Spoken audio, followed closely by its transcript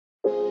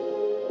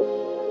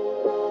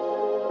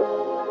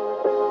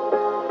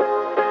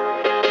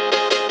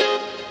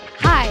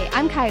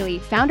I'm Kylie,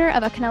 founder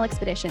of Acanel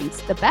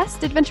Expeditions, the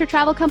best adventure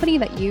travel company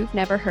that you've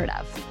never heard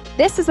of.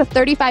 This is a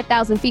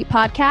 35,000 Feet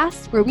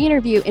podcast where we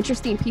interview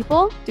interesting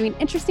people doing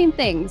interesting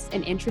things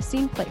in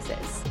interesting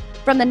places.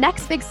 From the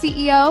next big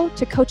CEO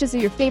to coaches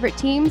of your favorite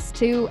teams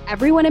to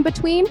everyone in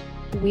between,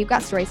 we've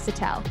got stories to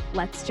tell.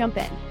 Let's jump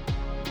in.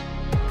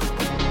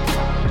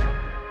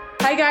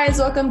 Hi guys,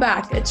 welcome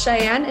back. It's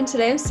Cheyenne, and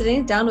today I'm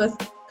sitting down with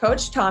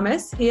Coach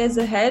Thomas. He is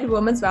the head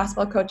women's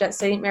basketball coach at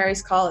St.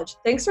 Mary's College.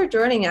 Thanks for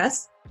joining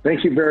us.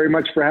 Thank you very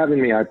much for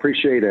having me. I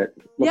appreciate it.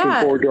 Looking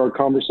forward to our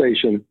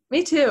conversation.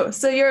 Me too.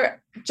 So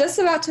you're just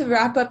about to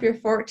wrap up your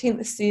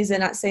 14th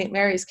season at St.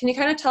 Mary's. Can you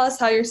kind of tell us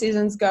how your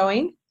season's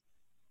going?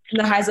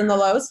 The highs and the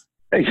lows?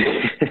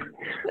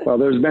 Well,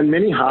 there's been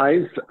many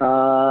highs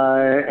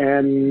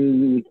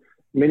and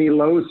many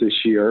lows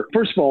this year.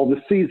 First of all,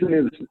 the season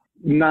is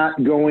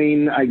not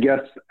going, I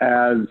guess,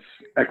 as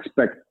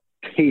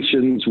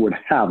expectations would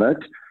have it.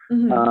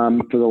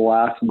 For the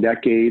last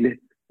decade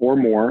or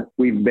more,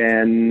 we've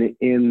been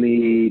in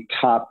the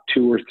top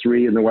 2 or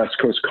 3 in the West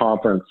Coast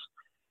Conference.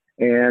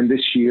 And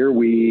this year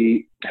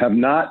we have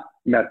not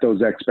met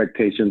those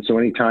expectations. So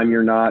anytime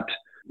you're not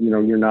in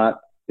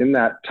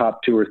that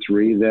top 2 or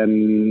 3,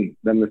 then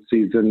the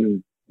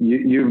season,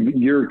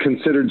 you're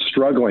considered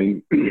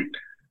struggling.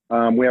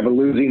 We have a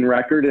losing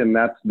record, and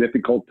that's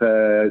difficult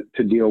to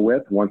deal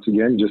with, once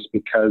again, just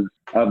because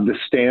of the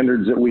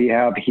standards that we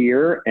have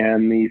here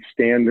and the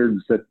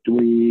standards that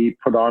we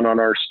put on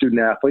our student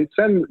athletes,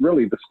 and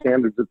really the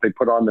standards that they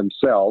put on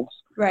themselves,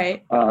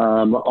 right?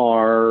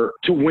 Are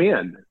to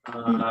win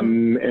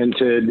and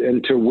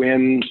to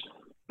win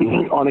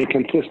on a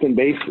consistent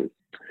basis.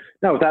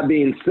 Now, with that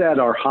being said,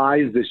 our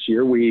highs this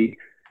year, we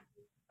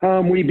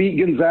beat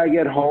Gonzaga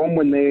at home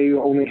when they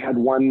only had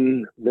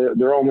one.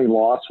 Their only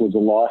loss was a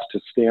loss to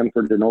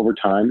Stanford in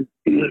overtime,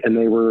 and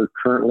they were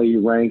currently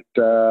ranked,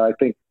 I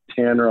think,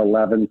 10 or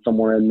 11,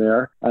 somewhere in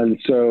there. And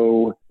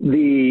so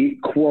the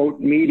quote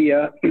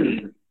media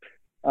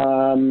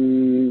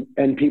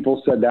and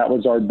people said that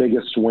was our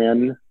biggest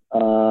win.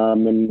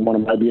 And one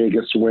of my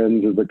biggest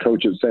wins as a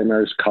coach at St.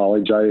 Mary's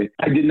College. I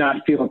did not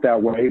feel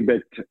that way,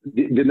 but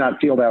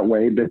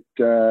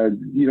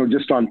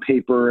just on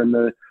paper and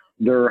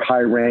their high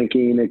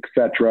ranking,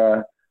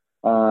 etc.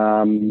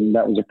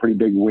 That was a pretty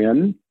big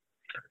win.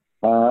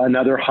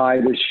 Another high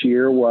this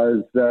year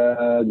was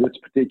this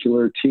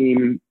particular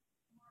team.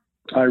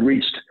 I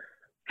reached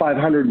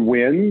 500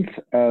 wins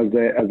as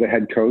a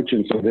head coach,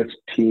 and so this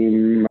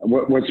team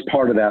was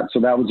part of that. So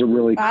that was a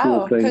really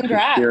cool thing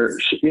Congrats. to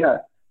share. Yeah,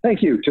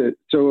 thank you.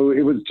 So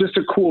it was just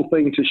a cool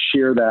thing to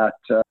share that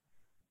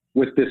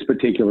with this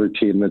particular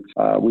team.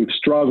 We've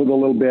struggled a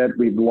little bit.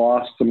 We've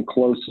lost some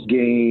close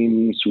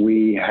games.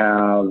 We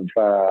have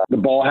the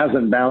ball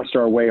hasn't bounced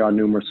our way on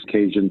numerous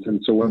occasions, and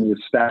so when you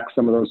stack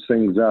some of those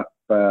things up,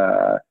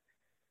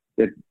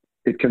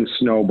 it can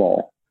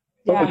snowball.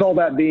 But with all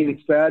that being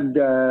said,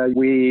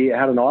 we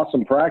had an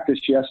awesome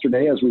practice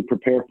yesterday as we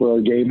prepare for our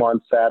game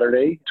on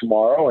Saturday,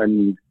 tomorrow,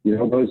 and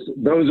those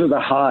are the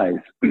highs.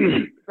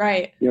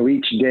 Right.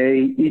 Each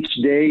day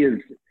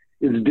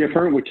is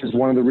different, which is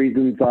one of the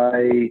reasons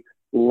I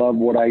love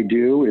what I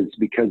do, is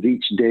because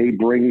each day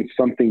brings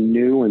something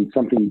new and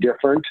something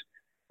different,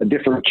 a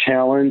different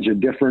challenge, you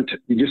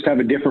just have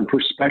a different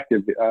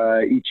perspective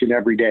each and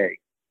every day.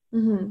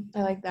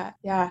 I like that.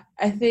 Yeah.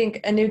 I think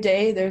a new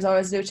day, there's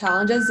always new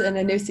challenges, and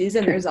a new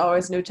season, there's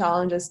always new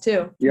challenges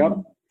too.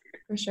 Yep.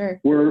 For sure.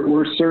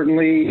 We're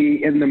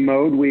certainly in the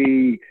mode.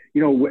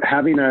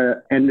 Having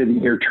a end of the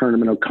year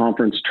tournament, a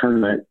conference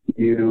tournament,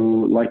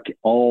 like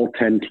all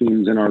 10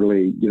 teams in our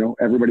league,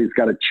 everybody's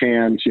got a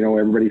chance.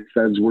 Everybody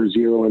says we're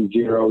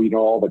 0-0,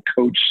 all the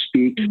coach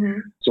speak.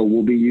 So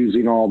we'll be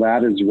using all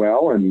that as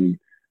well. And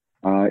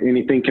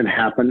anything can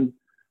happen.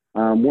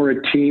 We're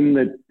a team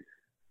that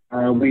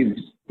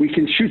we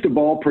can shoot the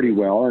ball pretty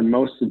well, and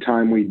most of the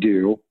time we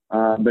do.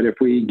 But if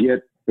we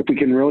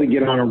can really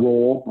get on a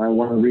roll,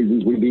 one of the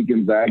reasons we beat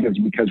Gonzaga is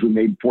because we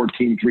made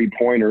 14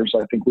 3-pointers.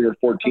 I think we were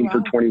 14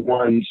 for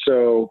 21.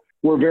 So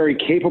we're very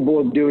capable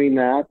of doing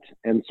that.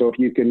 And so if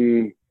you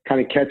can kind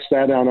of catch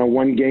that on a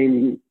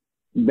one-game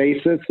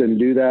basis and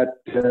do that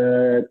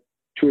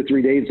 2 or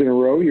 3 days in a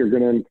row, you're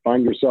going to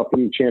find yourself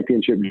in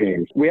championship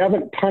games. We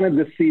haven't punted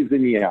the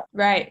season yet.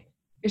 Right.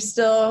 You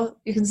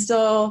can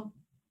still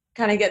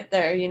kind of get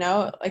there,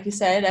 like you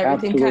said,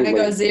 everything kind of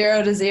goes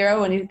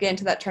 0-0 when you get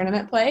into that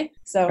tournament play.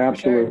 So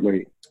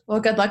absolutely. Sure. Well,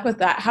 good luck with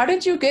that. How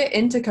did you get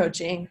into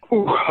coaching?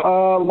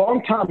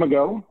 Long time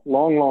ago.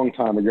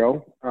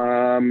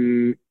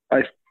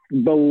 I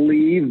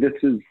believe this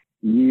is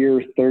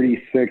year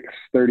 36,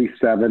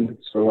 37.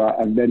 So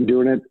I've been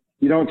doing it.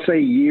 You don't say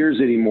years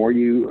anymore.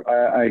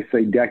 I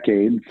say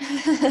decades.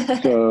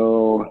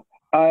 So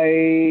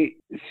I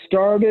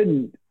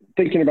started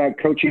thinking about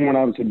coaching when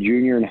I was a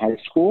junior in high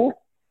school.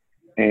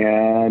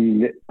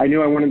 And I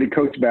knew I wanted to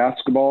coach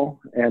basketball,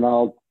 and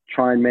I'll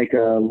try and make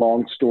a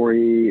long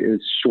story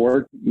as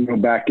short.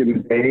 Back in the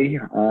day,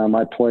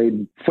 I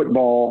played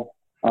football,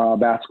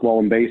 basketball,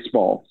 and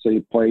baseball. So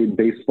you played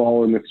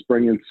baseball in the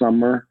spring and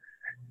summer,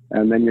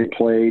 And then you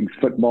played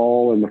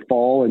football in the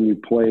fall and you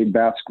played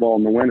basketball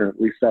in the winter. At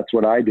least that's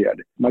what I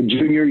did. My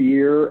junior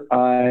year,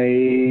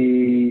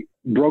 I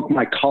broke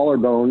my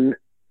collarbone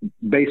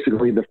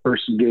basically the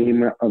first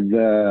game of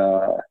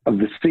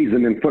the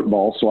season in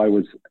football. So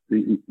it's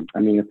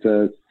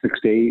a 6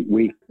 to 8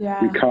 week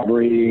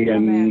recovery.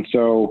 And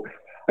so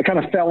I kind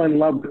of fell in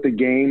love with the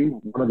game.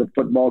 One of the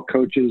football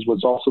coaches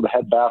was also the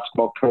head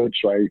basketball coach.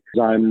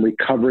 So I'm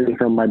recovering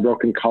from my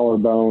broken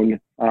collarbone.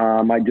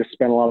 I just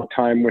spent a lot of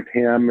time with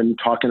him and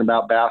talking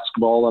about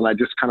basketball, and I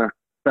just kind of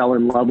fell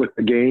in love with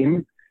the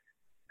game.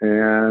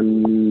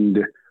 And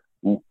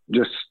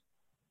just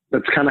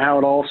that's kind of how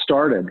it all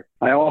started.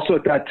 I also,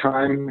 at that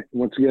time,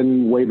 once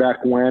again, way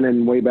back when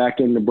and way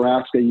back in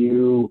Nebraska,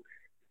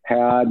 I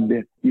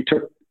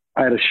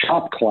had a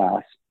shop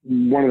class.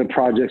 One of the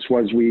projects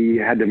was we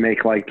had to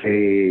make like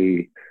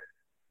a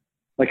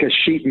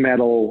sheet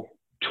metal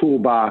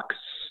toolbox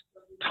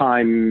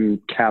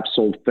time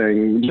capsule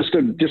thing, just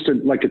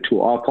like a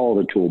tool. I'll call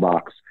it a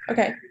toolbox.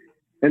 Okay.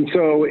 And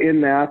so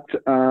in that,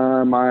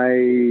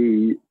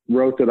 I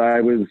wrote that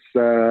I was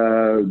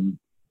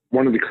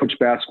wanted to coach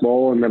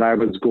basketball and that I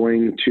was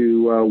going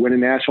to win a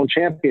national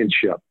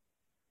championship.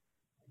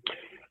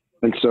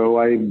 And so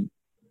I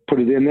put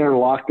it in there and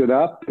locked it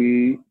up.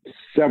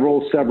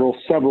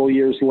 Several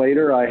years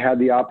later, I had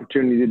the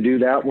opportunity to do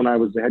that when I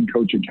was the head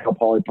coach at Cal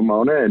Poly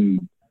Pomona.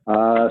 And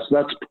so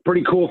that's a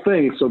pretty cool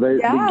thing. So the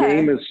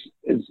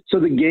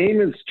game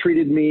has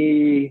treated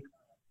me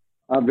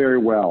very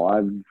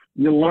well.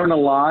 You learn a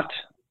lot.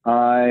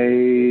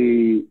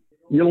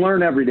 You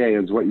learn every day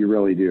is what you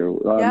really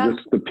do.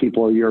 Just the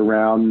people you're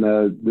around,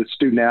 the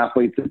student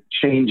athletes, it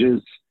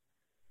changes.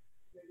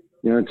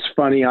 It's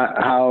funny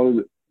how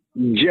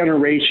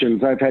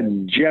I've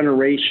had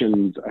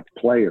generations of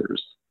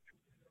players.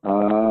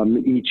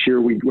 Each year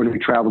when we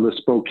travel to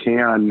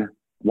Spokane,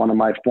 one of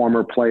my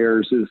former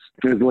players is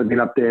living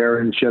up there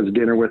and she has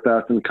dinner with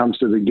us and comes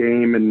to the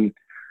game. And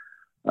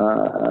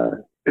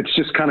it's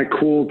just kind of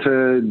cool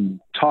to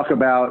talk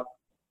about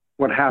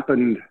what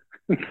happened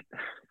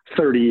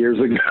 30 years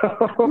ago.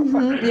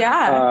 Mm-hmm.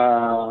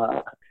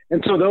 Yeah.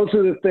 And so those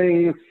are the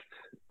things,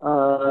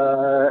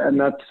 and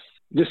that's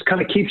just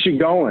kind of keeps you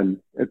going.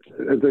 As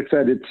I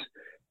said,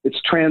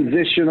 it's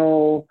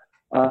transitional.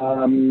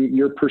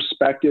 Your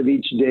perspective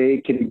each day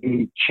can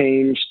be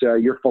changed.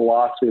 Your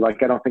philosophy, I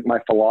don't think my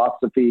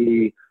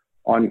philosophy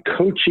on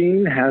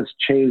coaching has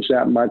changed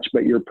that much,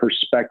 but your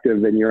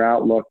perspective and your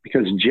outlook,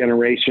 because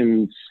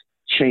generations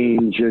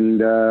change, and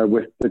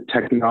with the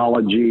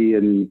technology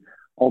and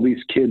all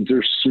these kids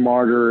are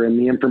smarter and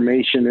the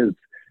information is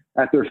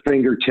at their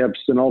fingertips,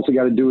 and all they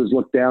got to do is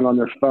look down on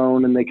their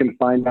phone and they can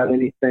find out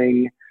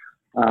anything.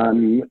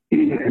 And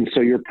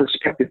so your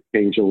perspective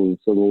changes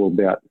a little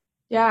bit.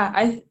 Yeah,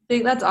 I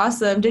think that's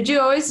awesome. Did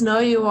you always know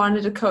you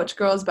wanted to coach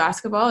girls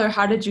basketball, or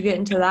how did you get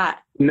into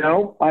that?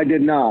 No, I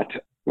did not.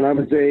 When I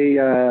was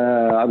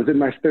I was in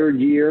my third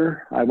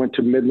year. I went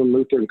to Midland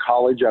Lutheran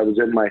College. I was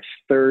in my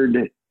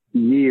third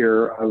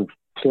year of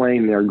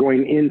playing there,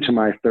 going into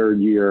my third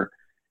year.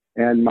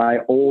 And my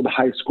old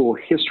high school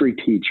history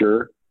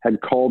teacher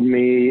had called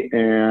me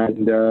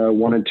and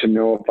wanted to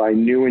know if I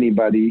knew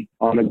anybody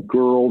on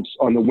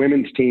the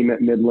women's team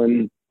at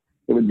Midland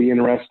that would be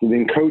interested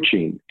in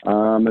coaching.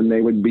 And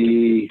they would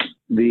be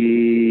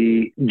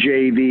the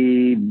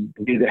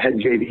head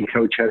JV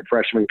coach, head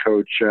freshman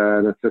coach,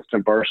 an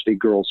assistant varsity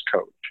girls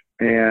coach.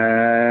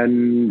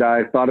 And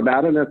I thought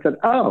about it and I said,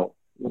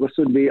 this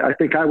would be, I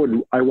think I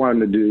wanted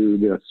to do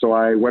this. So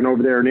I went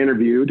over there and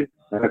interviewed.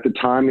 At the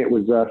time, it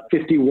was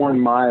 51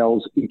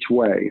 miles each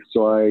way.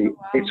 So I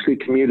basically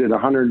commuted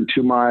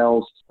 102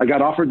 miles. I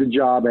got offered the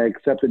job. I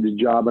accepted the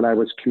job, and I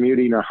was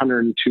commuting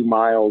 102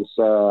 miles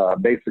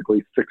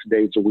basically 6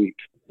 days a week.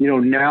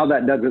 Now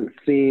that doesn't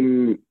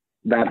seem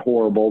that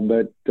horrible,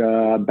 but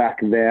back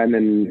then,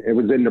 and it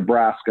was in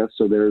Nebraska,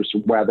 so there's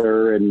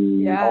weather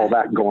and all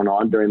that going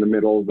on during the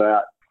middle of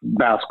that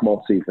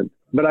basketball season.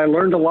 But I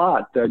learned a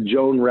lot.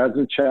 Joan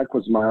Reznicek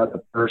was my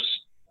first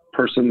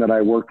person that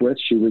I worked with.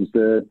 She was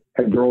the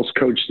head girls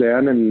coach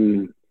then,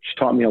 and she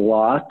taught me a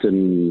lot.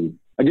 And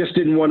I just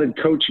didn't want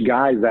to coach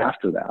guys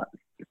after that.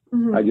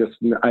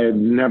 Mm-hmm. I had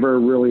never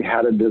really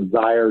had a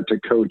desire to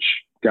coach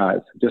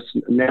guys. Just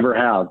never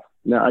have.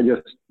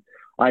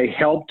 I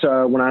helped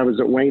when I was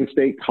at Wayne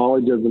State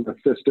College as an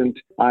assistant.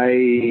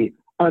 I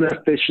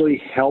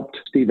unofficially helped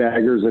Steve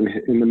Aggers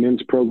in the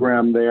men's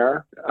program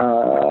there.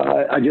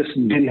 I just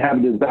didn't have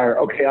a desire.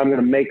 Okay, I'm going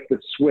to make the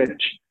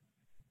switch.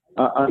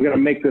 I'm going to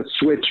make the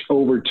switch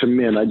over to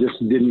men. I just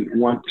didn't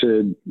want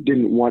to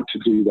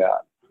do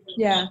that.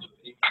 Yeah.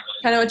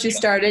 Kind of what you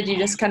started. You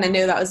just kind of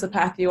knew that was the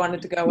path you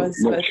wanted to go with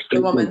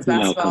the women's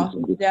basketball.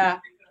 Yeah.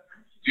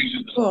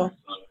 Cool.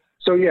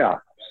 So, yeah.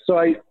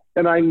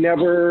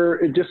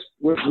 It just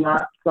was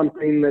not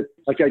something that,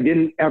 I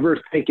didn't ever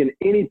think in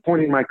any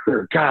point in my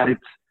career, God,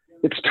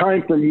 it's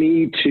time for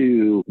me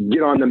to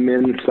get on the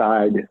men's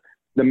side.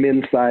 The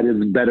men's side is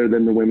better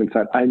than the women's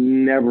side. I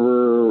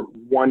never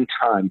one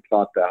time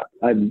thought that.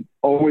 I've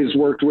always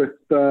worked with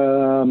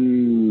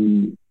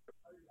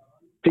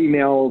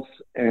females,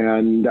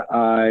 and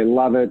I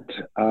love it.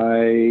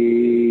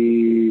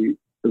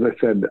 As I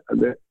said, I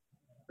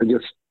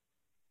just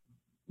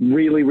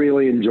really,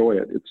 really enjoy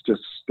it. It's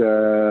just,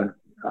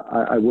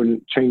 I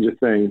wouldn't change a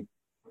thing.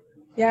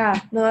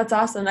 Yeah, no, that's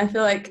awesome. I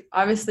feel like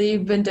obviously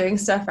you've been doing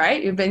stuff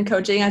right. You've been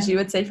coaching, as you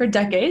would say, for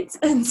decades.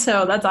 And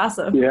so that's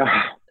awesome.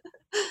 Yeah.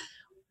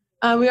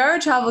 We are a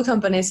travel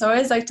company, so I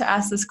always like to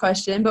ask this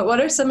question, but what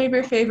are some of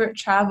your favorite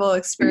travel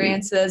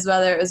experiences,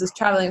 whether it was just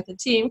traveling with the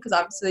team, because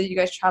obviously you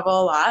guys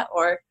travel a lot,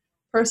 or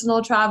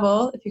personal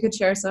travel, if you could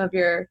share some of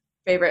your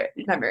favorite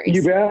memories?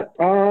 You bet.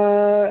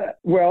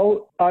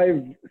 Well,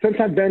 since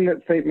I've been at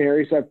St.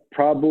 Mary's, I've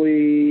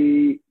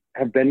probably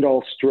have been to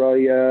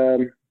Australia,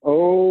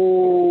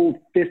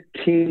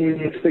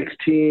 15,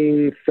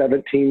 16,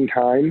 17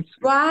 times.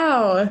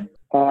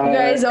 You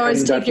guys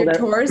always take your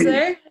tours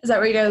there? Is that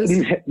where you guys?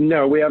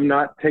 No, we have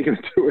not taken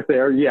a tour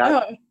there yet.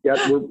 Oh. Yet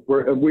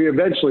we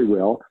eventually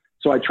will.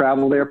 So I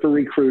travel there for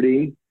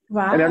recruiting.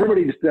 Wow. And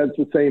everybody just does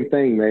the same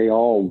thing. They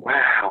all,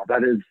 wow,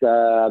 that's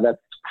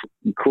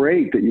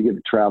great that you get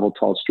to travel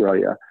to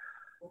Australia.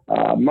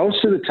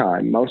 Most of the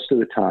time,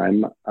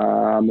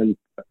 in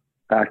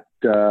fact,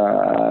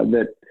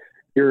 that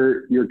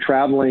you're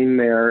traveling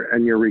there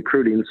and you're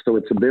recruiting, so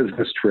it's a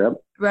business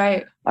trip.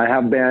 Right. I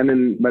have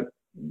been, but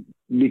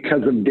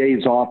because of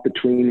days off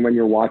between when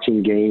you're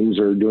watching games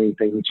or doing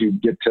things, you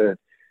get to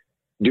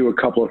do a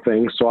couple of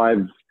things. So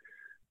I've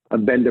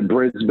been to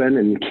Brisbane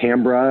and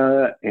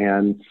Canberra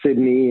and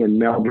Sydney and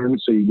Melbourne.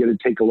 So you get to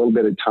take a little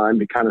bit of time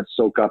to kind of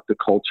soak up the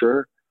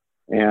culture.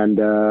 And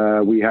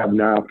we have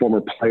now former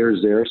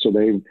players there, so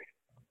they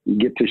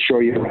get to show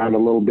you around a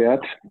little bit.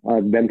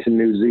 I've been to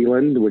New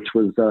Zealand, which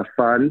was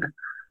fun.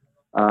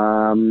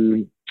 I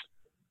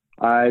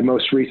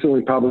most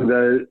recently,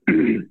 probably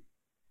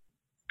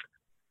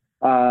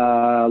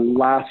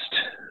last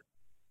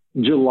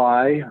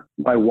July,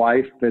 my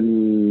wife,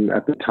 and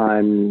at the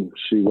time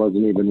she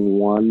wasn't even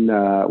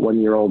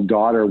 1-year-old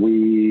daughter,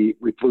 we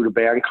flew to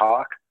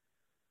Bangkok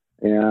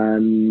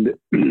and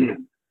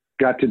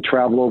got to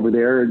travel over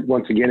there.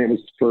 Once again, it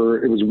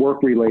was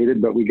work related,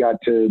 but we got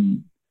to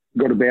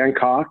go to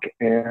Bangkok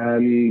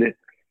and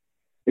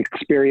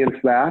experience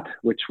that,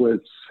 which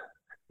was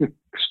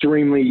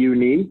extremely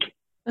unique.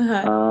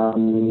 Uh-huh.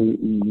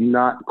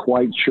 Not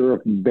quite sure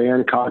if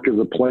Bangkok is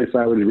a place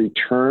I would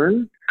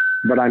return,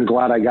 but I'm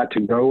glad I got to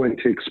go and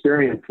to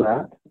experience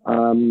that.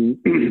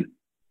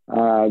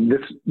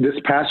 This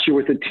past year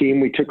with the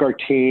team, we took our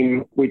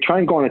team, we try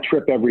and go on a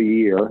trip every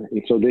year.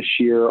 And so this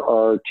year,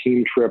 our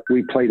team trip,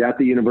 we played at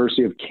the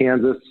University of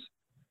Kansas,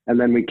 and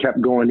then we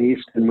kept going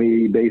east, and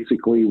we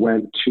basically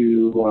went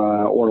to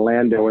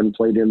Orlando and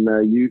played in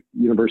the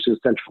University of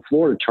Central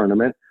Florida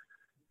tournament.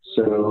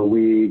 So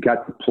we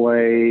got to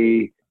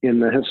play in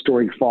the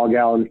historic Fog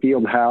Allen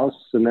Fieldhouse,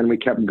 and then we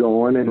kept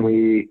going, and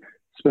we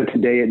spent a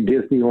day at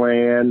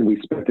Disneyland. We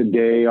spent a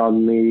day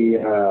on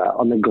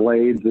the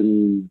Glades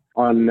and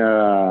on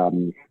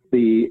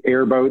the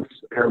airboats.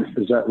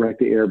 Is that right?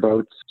 The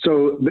airboats.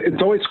 So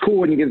it's always cool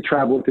when you get to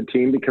travel with the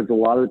team, because a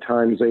lot of the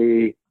times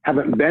they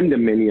haven't been to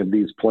many of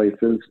these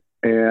places,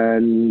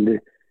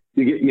 and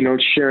you get,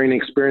 sharing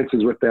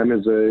experiences with them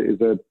is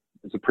a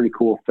pretty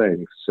cool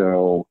thing.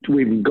 So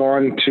we've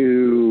gone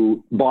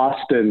to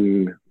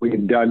Boston,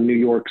 we've done New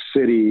York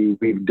City,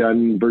 we've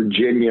done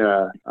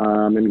Virginia,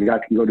 and we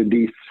got to go to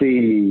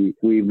DC.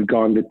 We've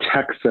gone to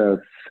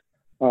Texas.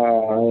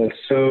 So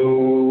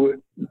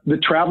the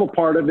travel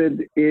part of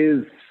it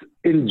is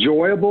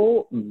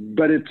enjoyable,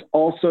 but it's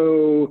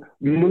also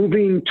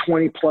moving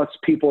 20 plus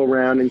people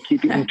around and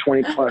keeping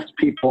 20 plus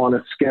people on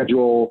a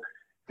schedule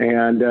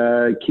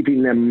and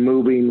keeping them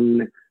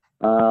moving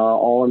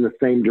all in the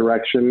same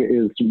direction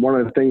is one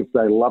of the things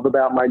that I love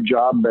about my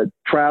job, but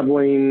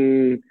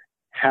traveling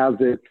has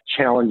its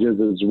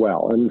challenges as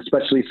well. And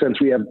especially since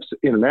we have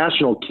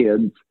international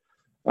kids,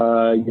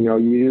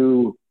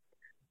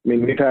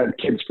 we've had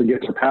kids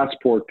forget their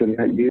passport, and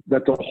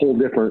that's a whole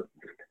different,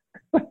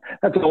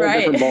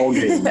 different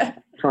ballgame,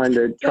 trying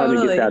to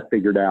get that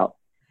figured out.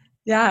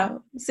 Yeah.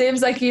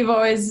 Seems like you've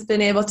always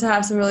been able to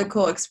have some really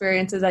cool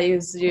experiences that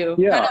use you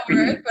kind of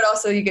work, but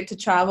also you get to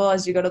travel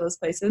as you go to those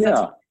places. Yeah.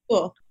 That's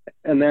cool.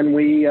 And then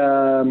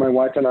my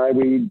wife and I,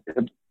 we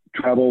have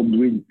traveled.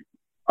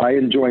 I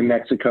enjoy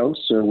Mexico,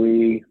 so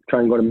we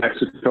try and go to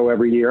Mexico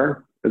every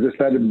year. As I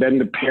said, I've been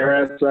to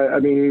Paris.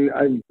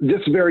 I'm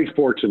just very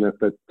fortunate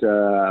that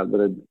I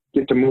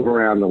get to move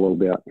around a little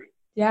bit.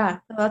 Yeah,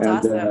 that's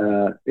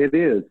awesome. It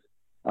is.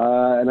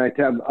 And I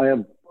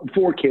have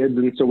 4 kids,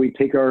 and so we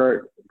take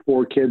our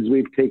 4 kids.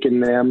 We've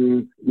taken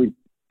them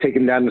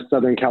down to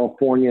Southern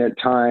California at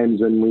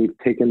times, and we've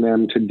taken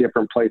them to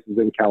different places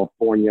in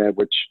California,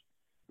 which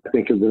I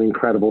think is an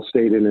incredible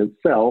state in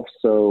itself.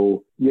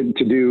 So getting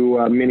to do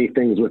many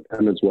things with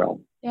them as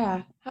well.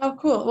 Yeah. How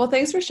cool. Well,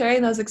 thanks for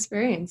sharing those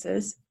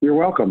experiences. You're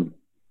welcome.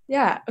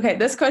 Yeah. Okay.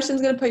 This question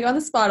is going to put you on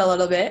the spot a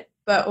little bit,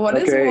 but what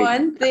is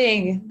one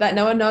thing that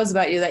no one knows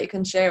about you that you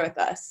can share with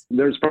us?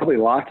 There's probably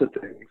lots of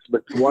things,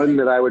 but one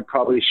that I would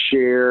probably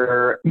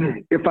share,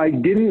 if I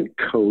didn't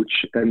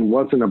coach and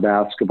wasn't a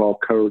basketball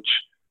coach,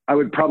 I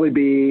would probably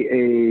be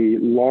a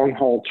long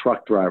haul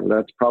truck driver.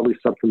 That's probably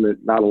something that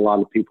not a lot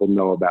of people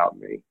know about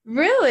me.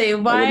 Really?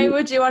 Why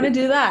would you want to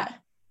do that?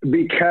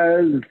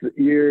 Because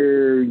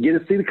you get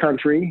to see the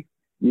country,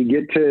 you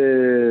get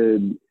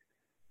to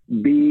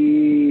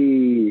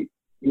be,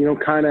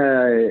 kind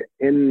of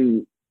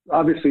in,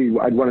 obviously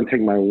I'd want to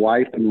take my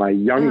wife and my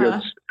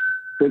youngest,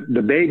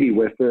 the baby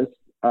with us.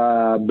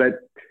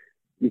 But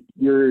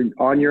you're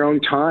on your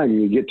own time.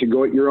 You get to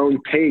go at your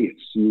own pace.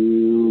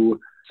 You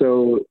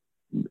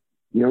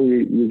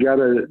got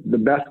the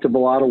best of a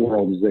lot of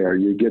worlds there.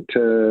 You get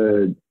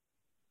to,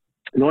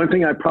 the only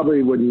thing I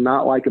probably would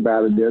not like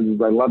about it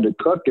is I love to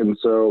cook. And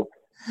so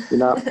you're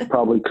not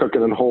probably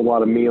cooking a whole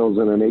lot of meals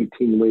in an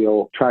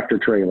 18-wheel tractor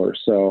trailer.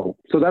 So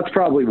that's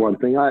probably one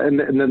thing. And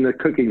then the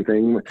cooking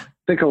thing, I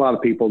think a lot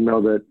of people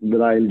know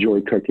that I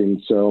enjoy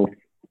cooking. So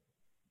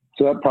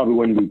that probably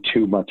wouldn't be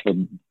too much of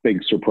a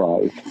big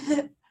surprise.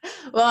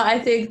 Well, I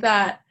think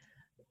that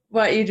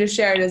what you just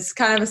shared is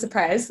kind of a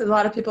surprise. A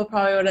lot of people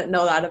probably wouldn't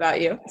know that about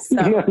you. So.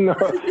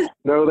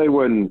 No, they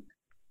wouldn't.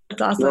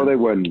 That's awesome. No, they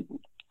wouldn't.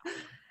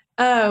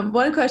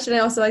 One question I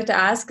also like to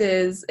ask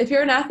is, if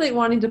you're an athlete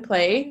wanting to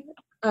play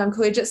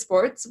collegiate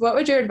sports, what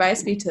would your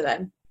advice be to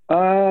them?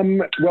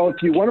 Well,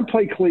 if you want to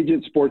play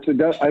collegiate sports,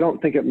 I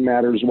don't think it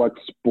matters what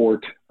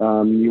sport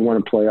you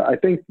want to play. I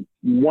think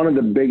one of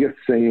the biggest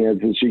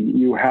things is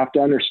you have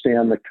to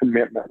understand the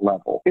commitment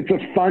level. It's a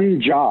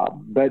fun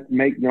job, but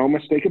make no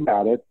mistake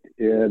about it,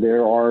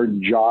 there are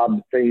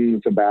job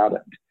things about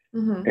it.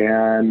 Mm-hmm.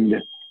 And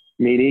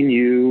meaning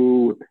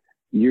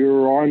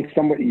you're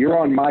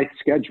on my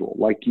schedule.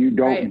 Like, you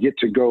don't get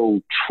to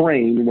go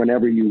train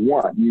whenever you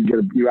want.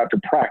 You have to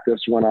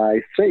practice when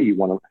I say you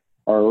want to,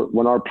 or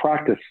when our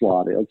practice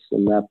slot is.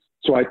 And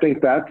so I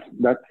think that's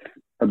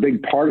a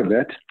big part of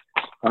it.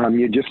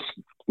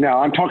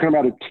 Now I'm talking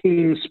about a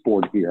team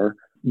sport here,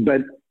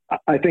 but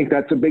I think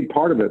that's a big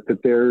part of it,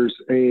 that there's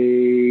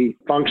a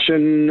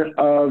function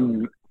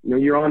of,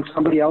 you're on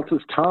somebody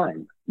else's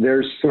time.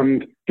 There's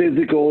some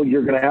physical,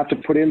 you're going to have to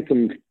put in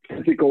some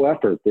physical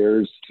effort.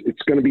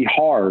 It's going to be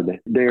hard.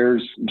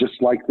 There's,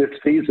 just like this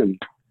season,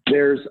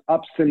 there's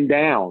ups and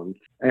downs.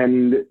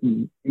 And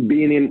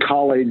being in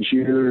college,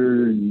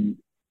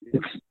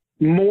 it's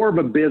more of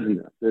a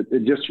business.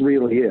 It just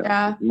really is.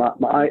 Yeah.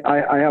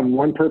 I have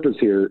one purpose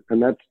here,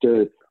 and that's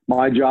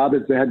my job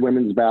as the head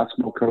women's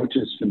basketball coach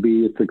is to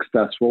be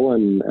successful,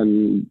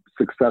 and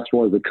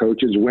successful as a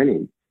coach is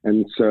winning.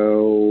 And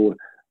so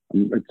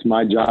it's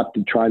my job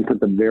to try and put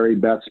the very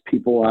best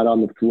people out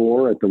on the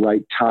floor at the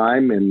right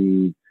time,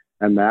 and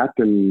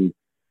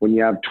when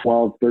you have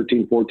 12,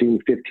 13, 14,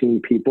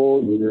 15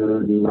 people,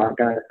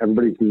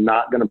 everybody's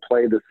not going to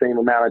play the same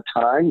amount of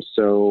time.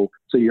 So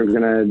you're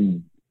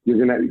going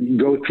to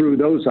go through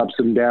those ups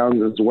and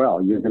downs as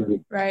well. You're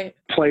going to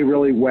play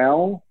really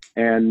well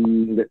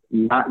and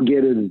not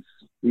get as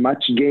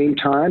much game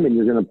time, and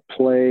you're going to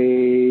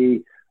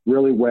play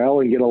really well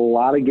and get a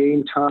lot of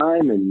game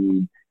time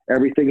and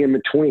everything in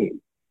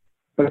between.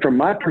 But from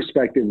my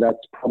perspective, that's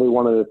probably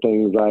one of the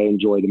things I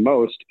enjoy the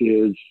most,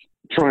 is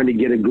trying to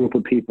get a group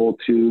of people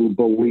to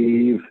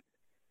believe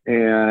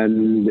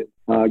and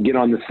get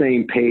on the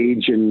same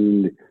page.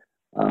 And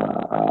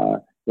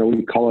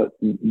we call it,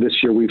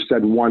 this year we've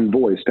said one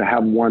voice, to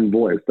have one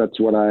voice. That's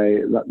one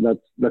of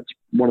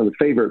the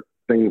favorite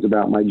things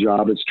about my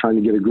job, is trying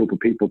to get a group of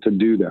people to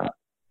do that.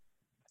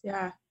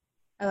 Yeah,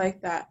 I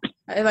like that.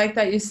 I like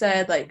that you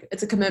said, like,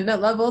 it's a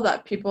commitment level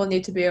that people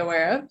need to be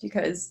aware of,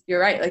 because you're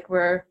right. Like,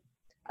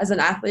 as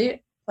an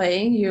athlete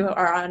playing, you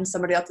are on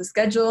somebody else's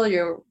schedule.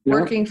 You're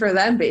working for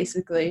them,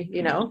 basically,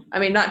 I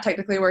mean, not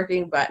technically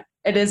working, but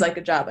it is like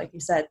a job, like you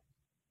said.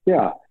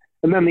 Yeah.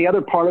 And then the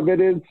other part of it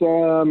is,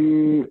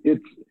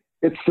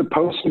 it's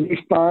supposed to be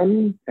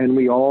fun. And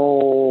we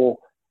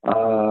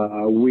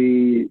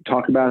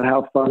talk about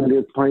how fun it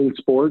is playing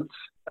sports.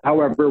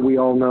 However, we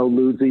all know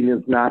losing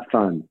is not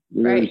fun.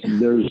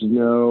 There's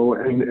no,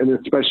 and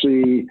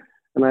especially,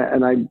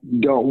 and I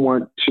don't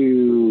want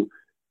to,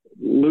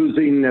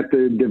 losing at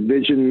the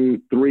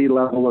Division III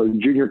level or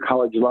junior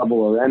college level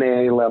or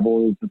NAIA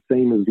level is the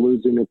same as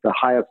losing at the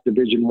highest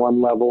Division I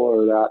level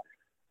or that.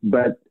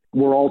 But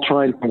we're all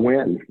trying to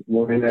win.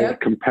 We're in a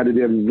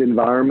competitive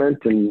environment,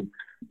 and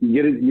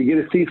you get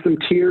to see some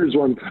tears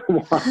once in a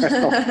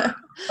while.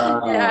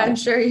 Yeah, I'm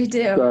sure you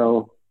do.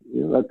 So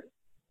that's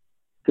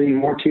seeing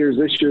more tears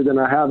this year than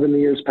I have in the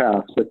years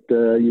past. But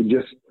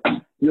you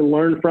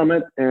learn from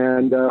it,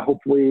 and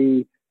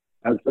hopefully,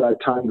 as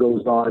time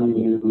goes on,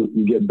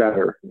 you get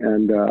better.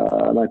 And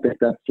I think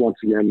that's, once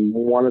again,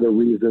 one of the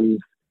reasons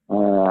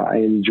I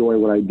enjoy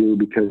what I do,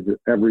 because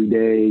every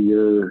day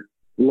you're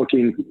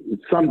going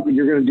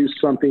to do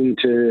something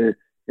to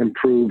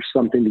improve,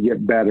 something to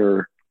get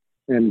better.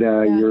 And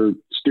your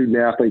student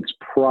athletes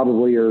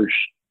probably are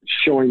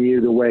showing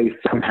you the way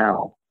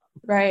somehow.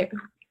 Right.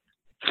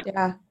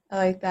 Yeah, I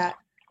like that.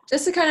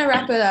 Just to kind of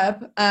wrap it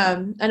up,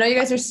 I know you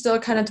guys are still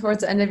kind of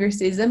towards the end of your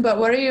season, but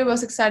what are you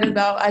most excited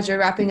about as you're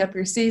wrapping up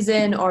your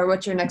season, or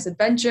what's your next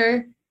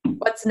adventure?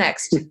 What's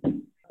next?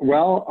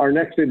 Well, our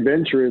next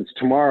adventure is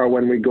tomorrow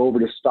when we go over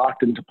to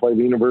Stockton to play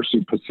the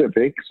University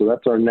Pacific. So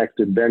that's our next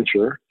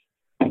adventure.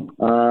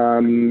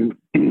 And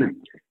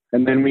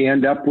then we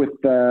end up with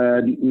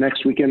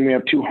next weekend, we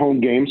have 2 home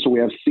games. So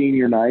we have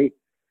senior night.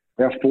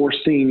 We have 4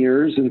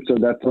 seniors. And so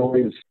that's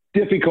always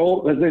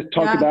difficult, as I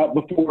talked about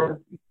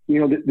before. You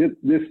know,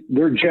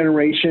 their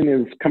generation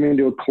is coming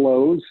to a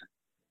close.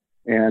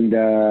 And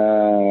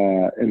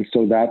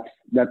so that's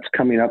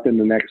coming up in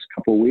the next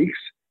couple of weeks.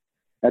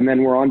 And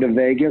then we're on to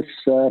Vegas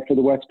for the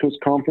West Coast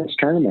Conference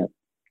tournament.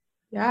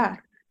 Yeah.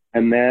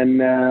 And then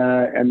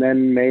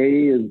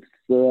May is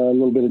a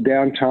little bit of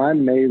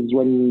downtime. May is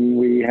when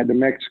we head to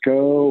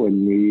Mexico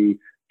and we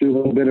do a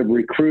little bit of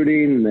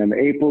recruiting. And then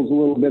April's a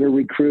little bit of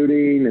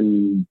recruiting,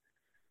 and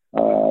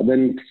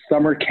then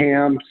summer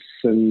camps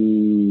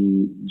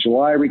and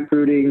July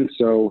recruiting.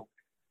 So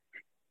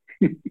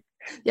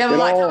yeah, a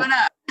lot coming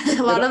up.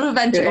 A lot of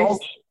adventures.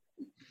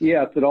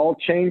 Yes, it all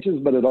changes,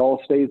 but it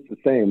all stays the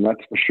same.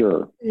 That's for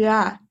sure.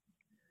 Yeah.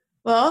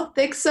 Well,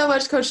 thanks so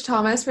much, Coach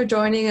Thomas, for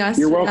joining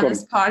us on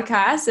this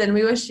podcast. And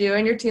we wish you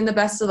and your team the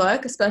best of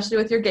luck, especially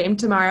with your game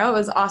tomorrow. It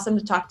was awesome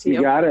to talk to you.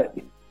 You got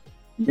it.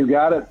 You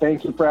got it.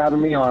 Thank you for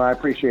having me on. I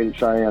appreciate it,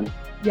 Cheyenne.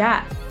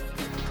 Yeah.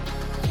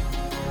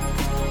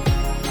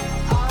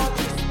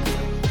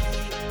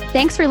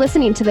 Thanks for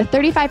listening to the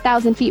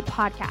 35,000 Feet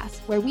podcast,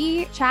 where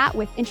we chat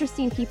with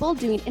interesting people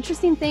doing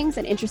interesting things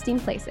in interesting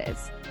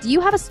places. Do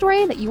you have a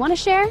story that you want to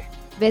share?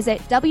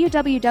 Visit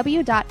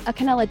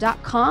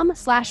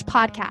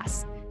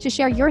www.acanela.com/podcast to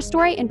share your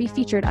story and be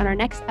featured on our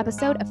next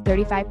episode of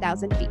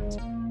 35,000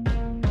 Feet.